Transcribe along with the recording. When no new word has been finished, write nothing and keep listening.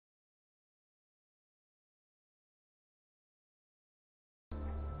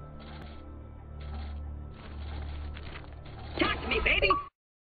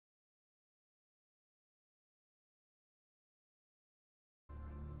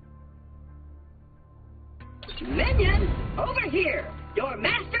Minion, over here. Your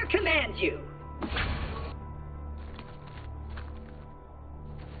master commands you.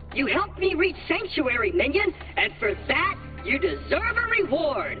 You helped me reach Sanctuary, Minion, and for that, you deserve a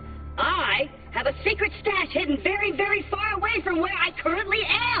reward. I have a secret stash hidden very, very far away from where I currently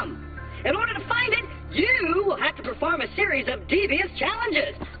am. In order to find it, you will have to perform a series of devious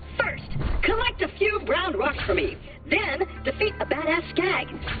challenges. First, collect a few brown rocks for me. Then, defeat a badass skag.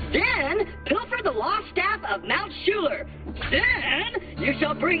 Then, pilfer the lost staff of Mount Schuler. Then, you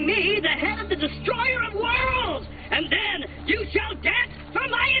shall bring me the head of the Destroyer of Worlds. And then, you shall dance for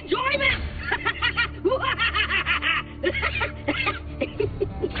my enjoyment.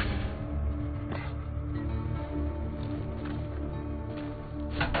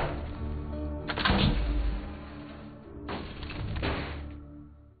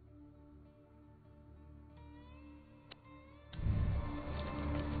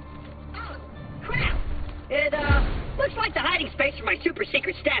 It, looks like the hiding space for my super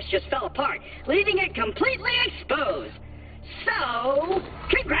secret stash just fell apart, leaving it completely exposed. So,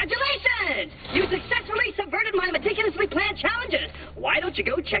 congratulations! You successfully subverted my meticulously planned challenges. Why don't you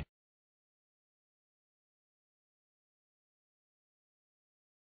go check...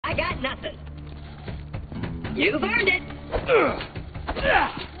 I got nothing. You've earned it.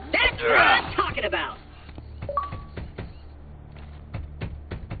 That's what I'm talking about.